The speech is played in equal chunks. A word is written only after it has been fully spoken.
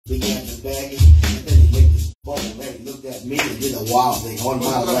began to beg him, and then he licked his bone, and he looked at me and did a wild thing on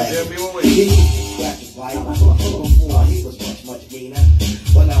my leg. He used to scratch his bite before he was much, much meaner.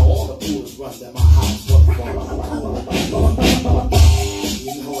 But now all the fools run at my house. What the fuck?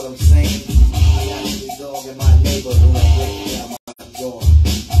 You know what I'm saying? I got a big dog in my neighborhood breaking down my door.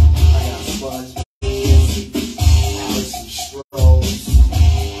 I got spuds, Allison Strolls.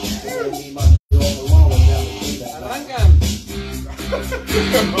 And me, my dog alone was down the street.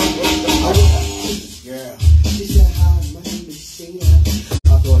 I went up to this girl. She said, hi, my name is Sheena.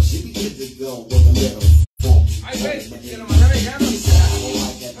 I thought she'd be good to go with a little funky. She said, I don't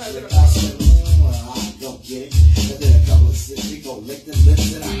like that trick. I said, well, I don't get it. And then a couple of sips, we go lick the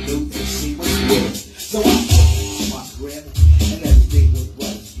lips, and I knew that she was good. So I put it to my grip, and everything was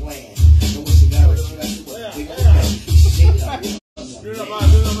what was planned. And when she got her dressed, it was a big old man. Sheena, I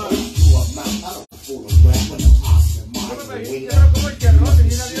don't fool around when I'm awesome. My way up.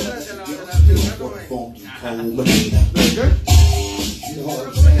 Funky cold Medina. You know what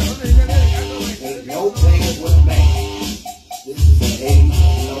I'm saying? Ain't no playing with a man. This is the age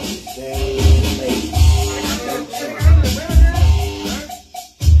of no down with the ladies.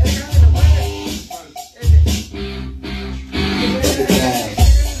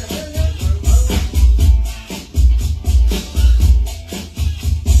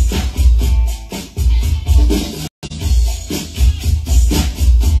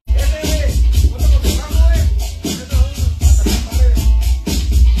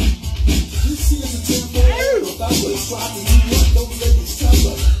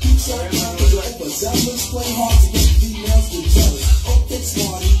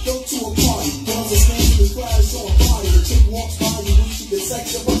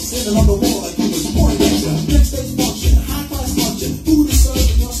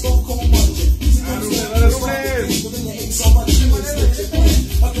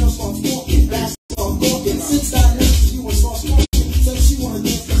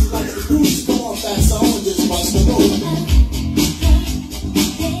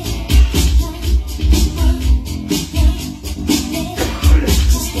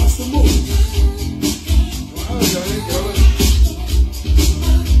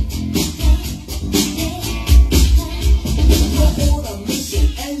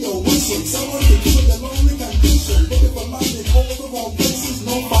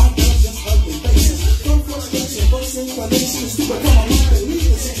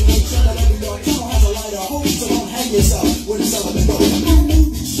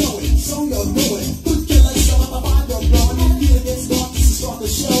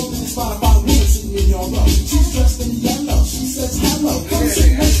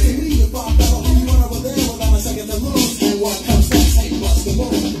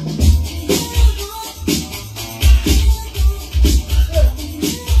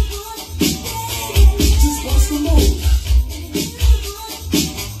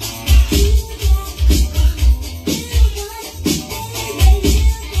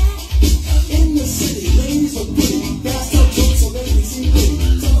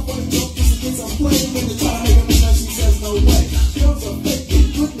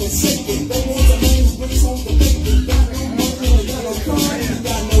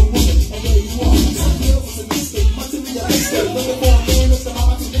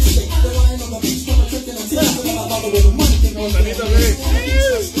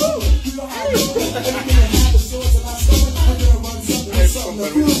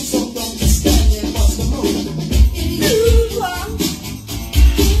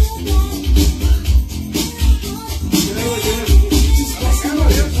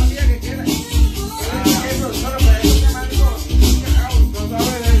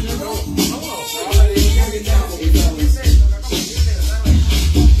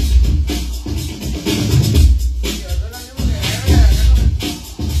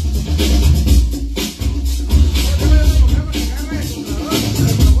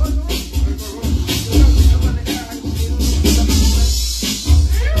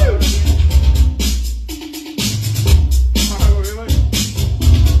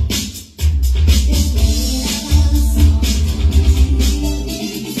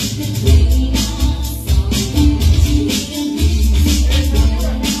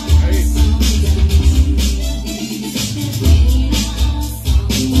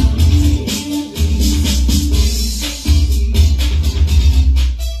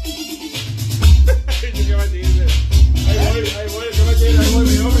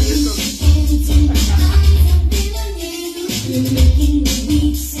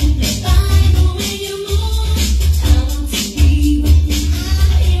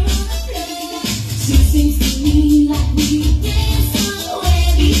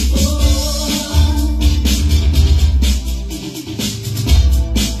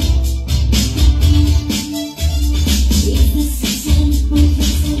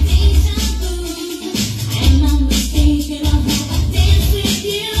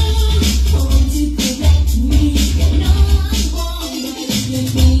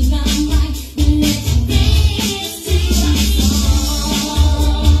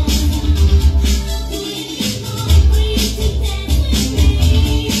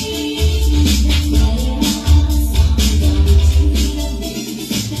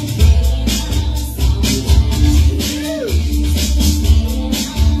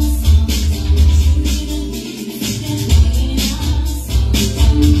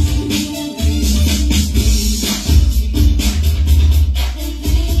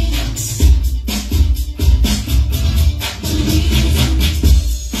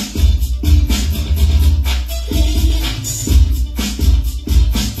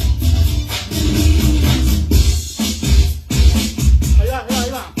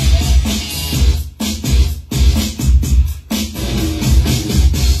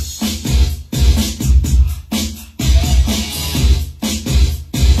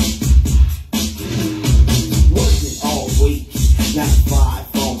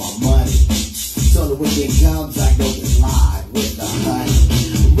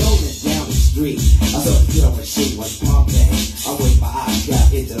 got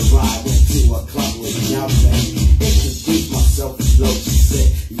into the ride, went to a club with nothing. Introduced myself as low, she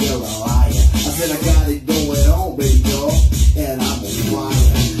said, you're a liar. I said, I got it going on, baby doll, and I'm on fire.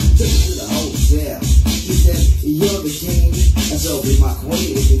 Took her to the hotel. She said, you're the king, and so be my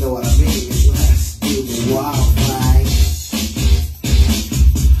queen, if you know what I mean. Let's do the wild thing.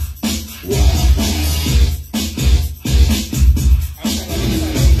 Wild thing.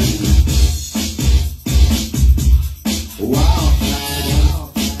 Wild thing.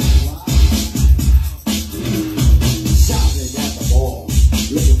 Shopping at the mall,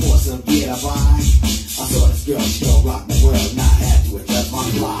 looking for some gear to buy. I saw this girl, she gon' rock my world, not have to adjust my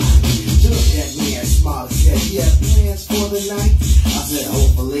fly. She looked at me and smiled and said, you have plans for the night? I said,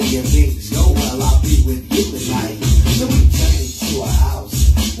 hopefully if things go well, I'll be with you tonight. So we journeyed to a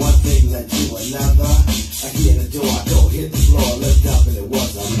house, one thing led to another. I hear the door, I go hit the floor, lift up, and it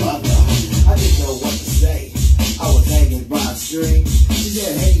was a mother. I didn't know what to say, I was hanging by a string. She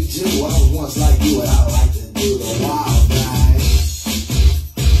said, hey you too, I was once like you, and I like to do the wild thing.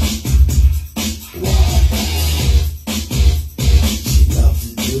 Wild thing. She loves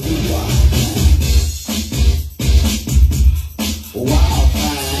to do the wild thing. Wild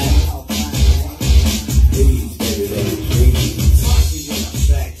thing. Please, baby, baby, please. Parties in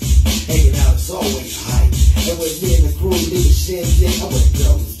effect, hanging out is always hype. And with me and the crew, leaving shit, I went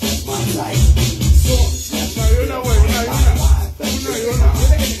girls, that's my type. So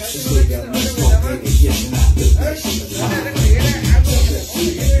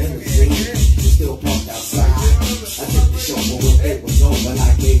still pumped outside. I took the show when it was over,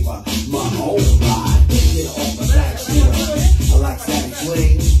 I gave her my whole ride. Get off the back, I like static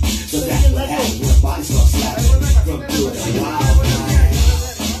swing. So that's what happens when a body starts slapping. From good to wild thing.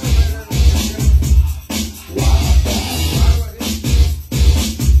 Wild thing.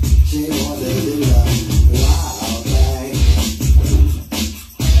 She wanna do the wild thing.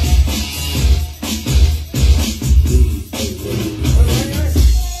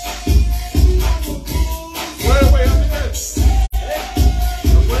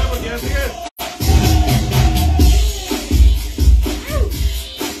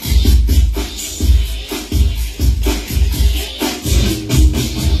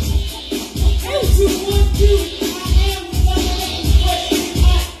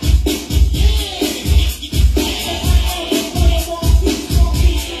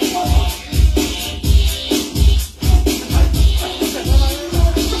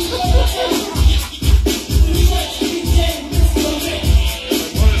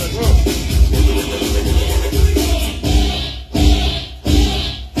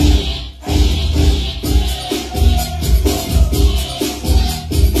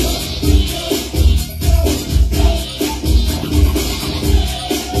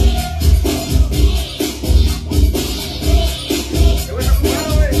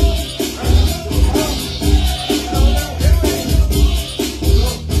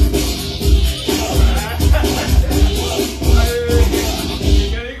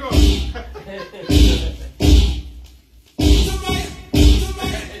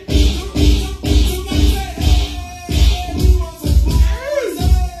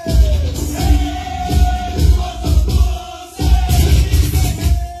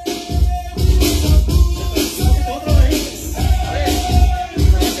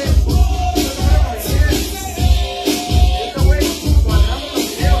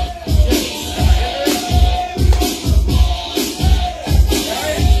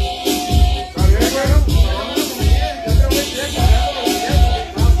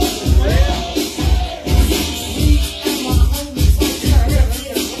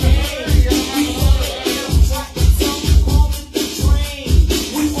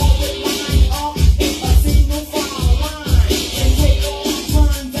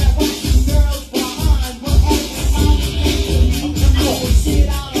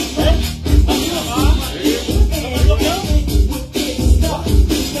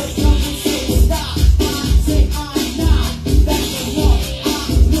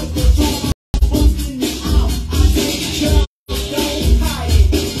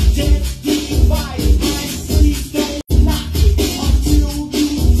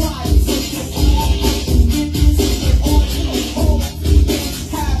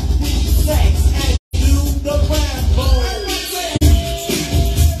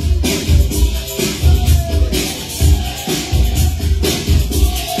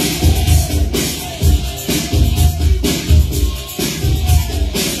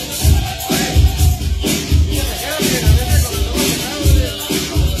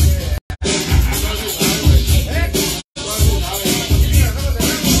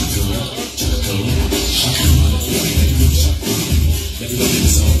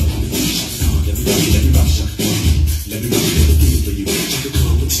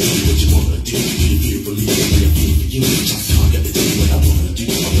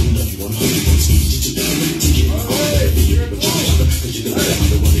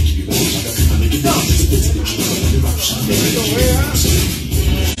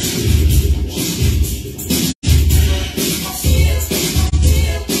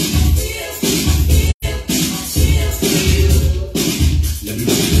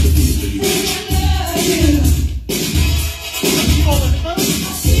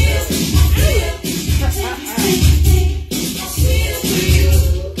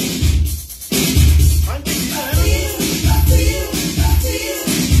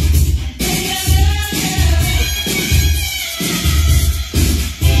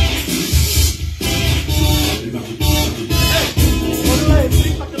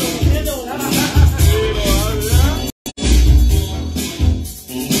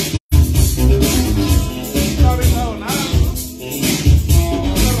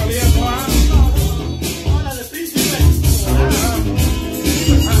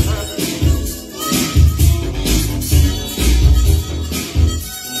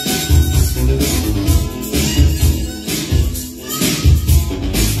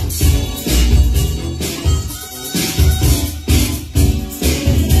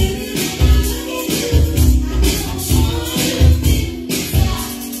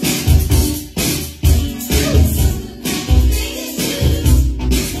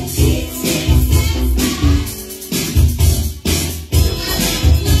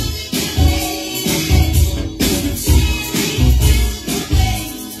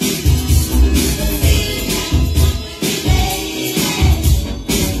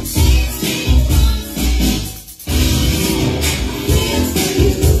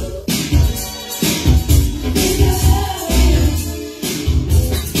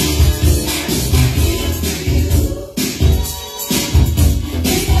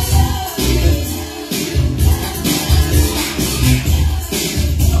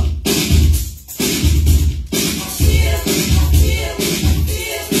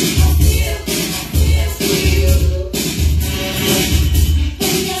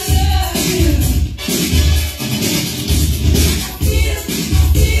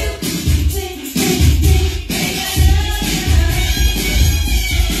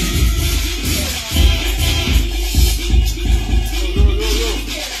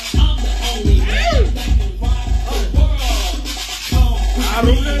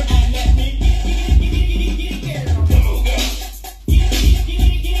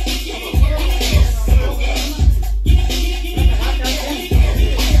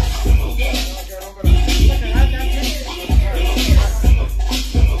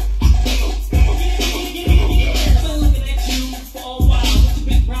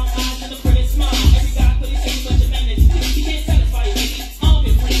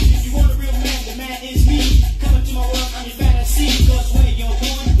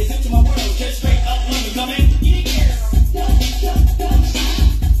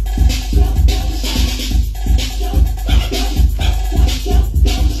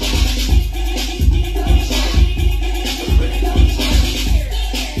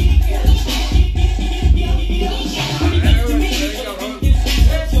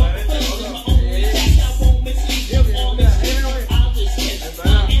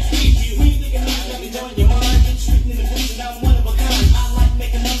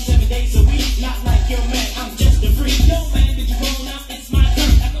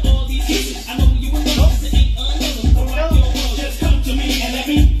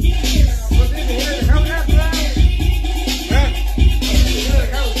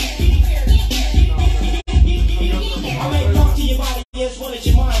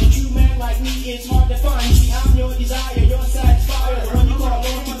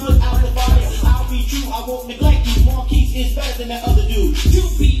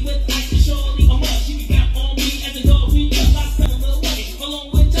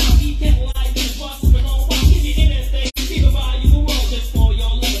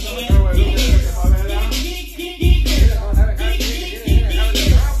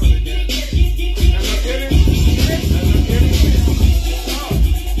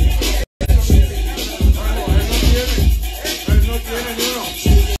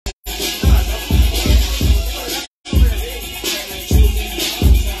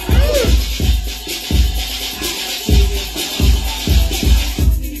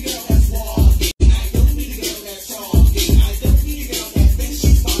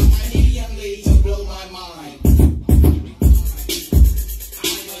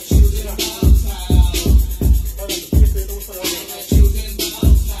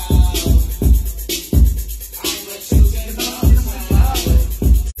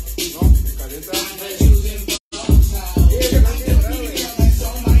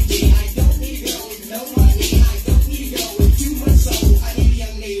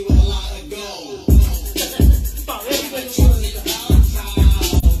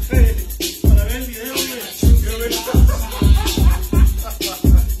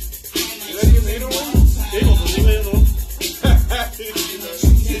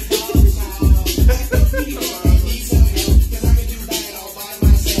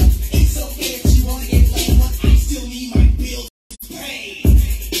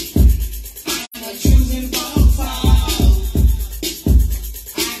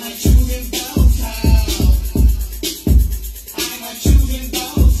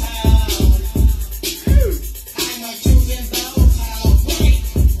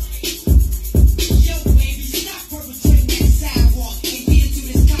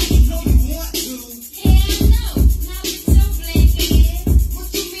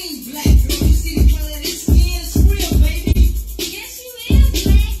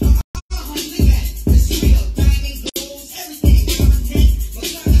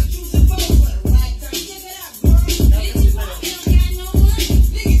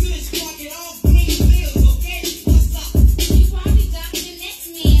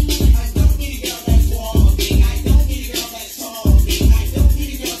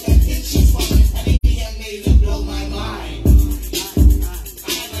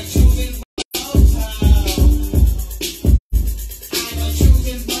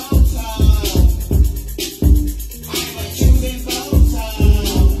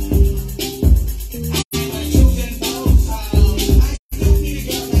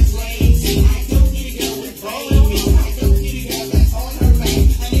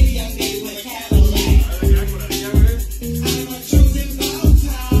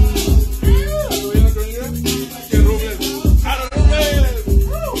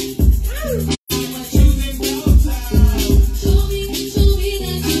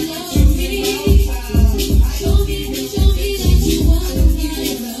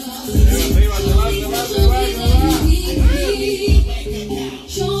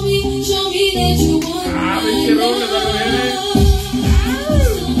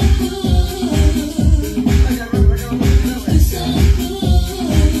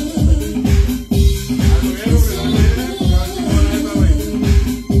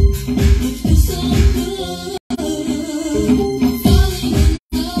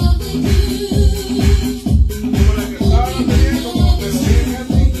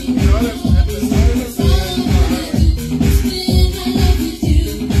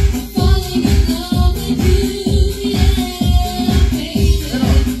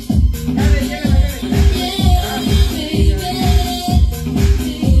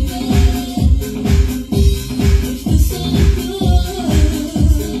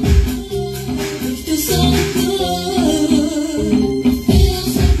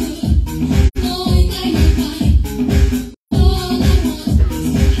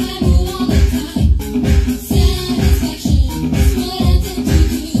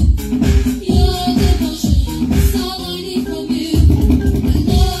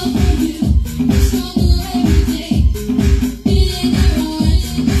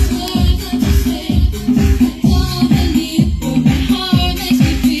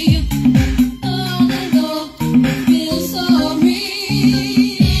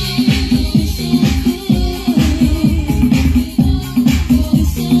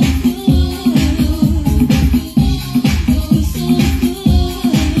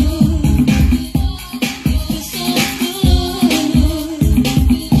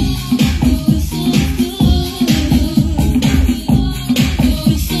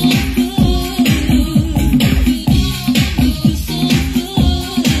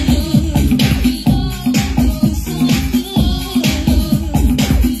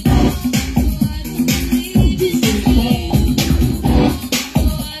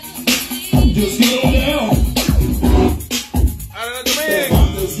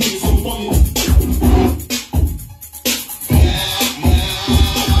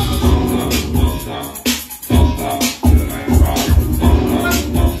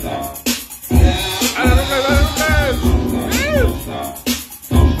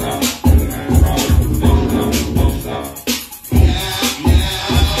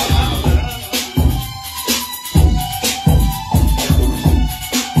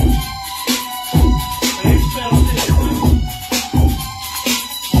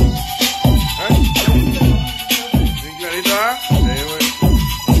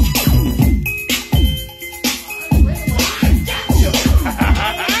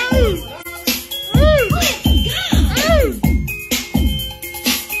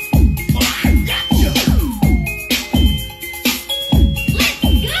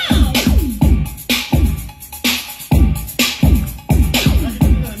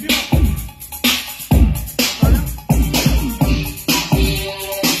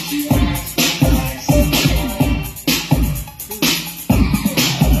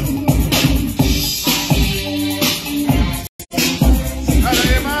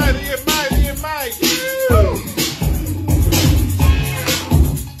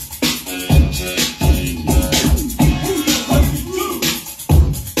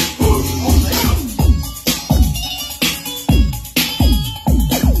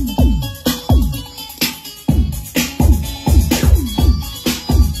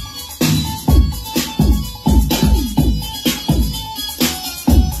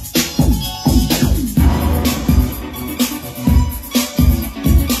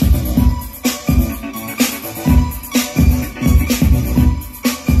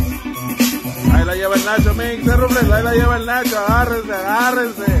 Nacho Mix, Rufles, ahí la lleva el Nacho, agárrense,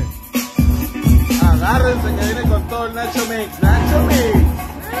 agárrense. Agárrense que viene con todo el Nacho Mix, Nacho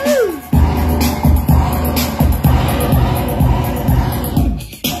Mix.